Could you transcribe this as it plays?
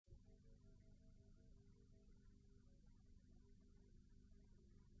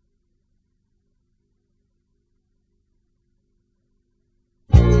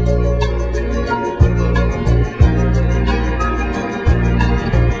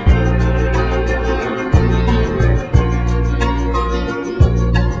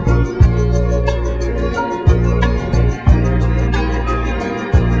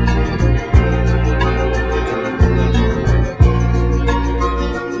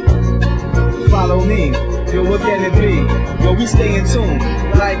we stay in tune,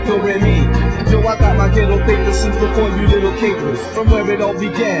 like do re mi. Yo, I got my ghetto papers since before you little capers. From where it all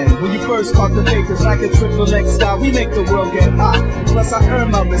began, when you first caught the fakers. Like a triple X style, we make the world get hot. Plus I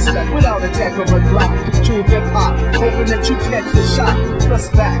earn my respect without a tech of a Glock. True hip-hop, hoping that you catch the shot. Plus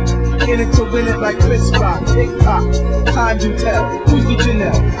back, in it to win it like Chris Rock. Tick-tock, time to tell, who's the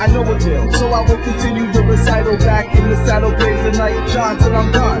Janelle? I know a deal, so I will continue the recital. Back in the saddle, blaze the night, John, till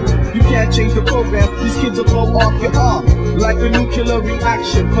I'm gone. You can't change the program, these kids will blow off your arm like a nuclear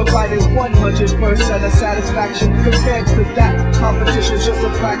reaction, provided 100% of satisfaction. Compared to that, competition's just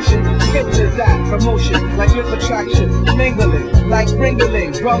a fraction. Hit to that, promotion, like lip attraction. Mingling, like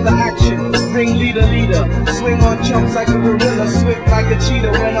ringling, brother action. Ring leader, swing on chumps like a gorilla. Swift like a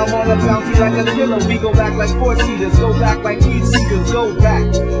cheetah, when I'm on a bounty like a killer. We go back like four-seaters, go back like heat seekers. Go back,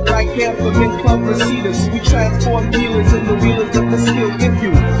 like Hamperman Club receders. We transform dealers into wheelers of the skill. If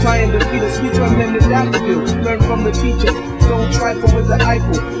you try and defeat us, we turn them to daffodils. Learn from the teachers, don't trifle with the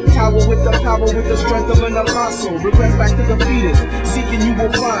Eiffel. Tower with the power, with the strength of an apostle. Regress back to the fetus, seeking you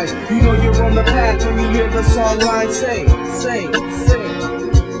will find. You know you're on the path when you hear the song line. Sing.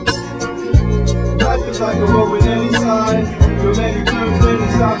 Life is like a road with any sign. There many turns, many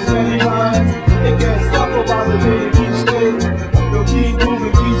stops, many lines. It can't stop about the day to keep straight. You'll keep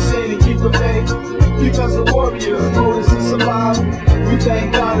moving, keep saying, keep the faith. Because the warriors know this is survive. We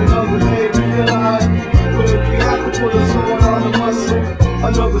thank God another day realize. But if we have to put a sword on the muscle,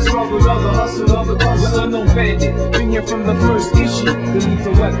 another struggle, another hustle, another tussle. The unknown bandit, been here from the first issue. The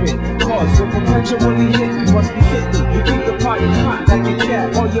lethal weapon, cause the perpetually hit. Must be hidden, you keep the party hot like a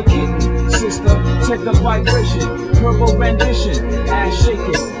cat or your kitten. Sister, check the vibration, verbal rendition, ass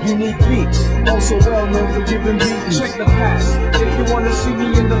shaking, unique beats. Also well known for giving beats. Check the past, if you wanna see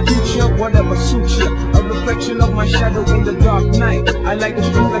me in the future, whatever suits you. A reflection of my shadow in the dark night. I like the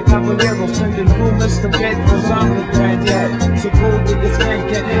streets like Caballero, sending rumors to bed, cause I'm the granddad. So gold diggers can't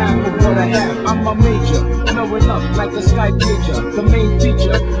get half of what I have. I'm a major, blowing up like a sky pager. The main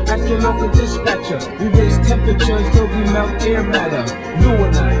feature, ask your local dispatcher. We raise temperatures till we melt air matter. You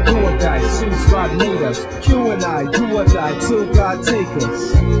and I, do or die, since God made us. You and I, do or die, till God take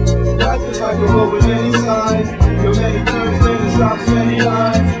us. Life is like a road with any sign. There many turns, many stops, many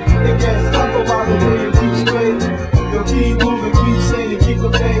lines. It can't stop about the day you keep straight. You'll keep moving, keep saying, keep the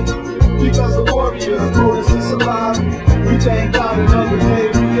faith. Because the warriors know this is alive. We thank God another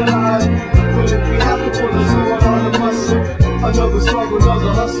day realize. But if we have to put a sword on the muscle, another struggle,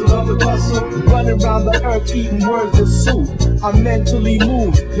 another hustle, another tussle. Running around the earth eating words of soup. I'm mentally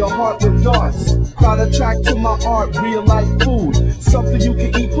moved, your heart with darts. Crowd attract to my art, real life food. Something you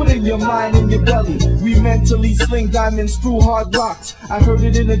can eat, put in your mind and your belly. We mentally sling diamonds through hard rocks. I heard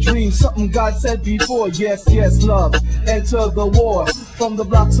it in a dream, something God said before. Yes, love, enter the war. From the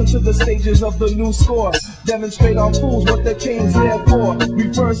blocks into the stages of the new score. Demonstrate our fools what the chains there for.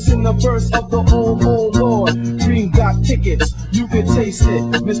 Reverse in the verse of the old Lord. Dream got tickets, you can taste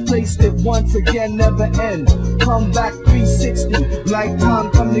it. Misplaced it once again, never end. Come back 360, like time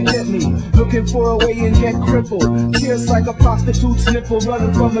come to get me. Looking for a way and get crippled. Tears like a prostitute's nipple,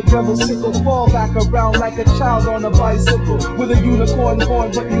 running from a devil's sickle. Fall back around like a child on a bicycle. With a unicorn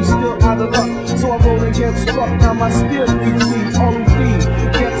horn, but you still out of luck. So I roll and get struck, now my spirit beats seeds. All who feed,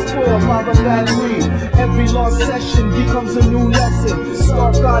 get spoiled by the bad breed. Every lost session becomes a new lesson.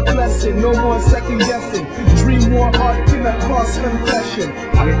 Start God blessing, no more second guessing. Dream more art, in a cross confession.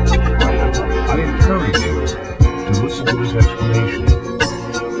 I encourage you to listen to his explanation.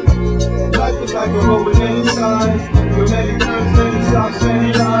 Life is like a road with any signs. There many turns, many stops,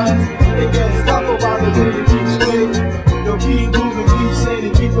 many lines. It can't stop about the day to keep straight. You'll keep moving, keep saying,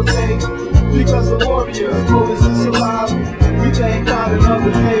 and keep the faith. Because the warriors know this is alive. We thank God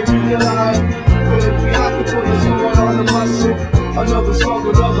another day.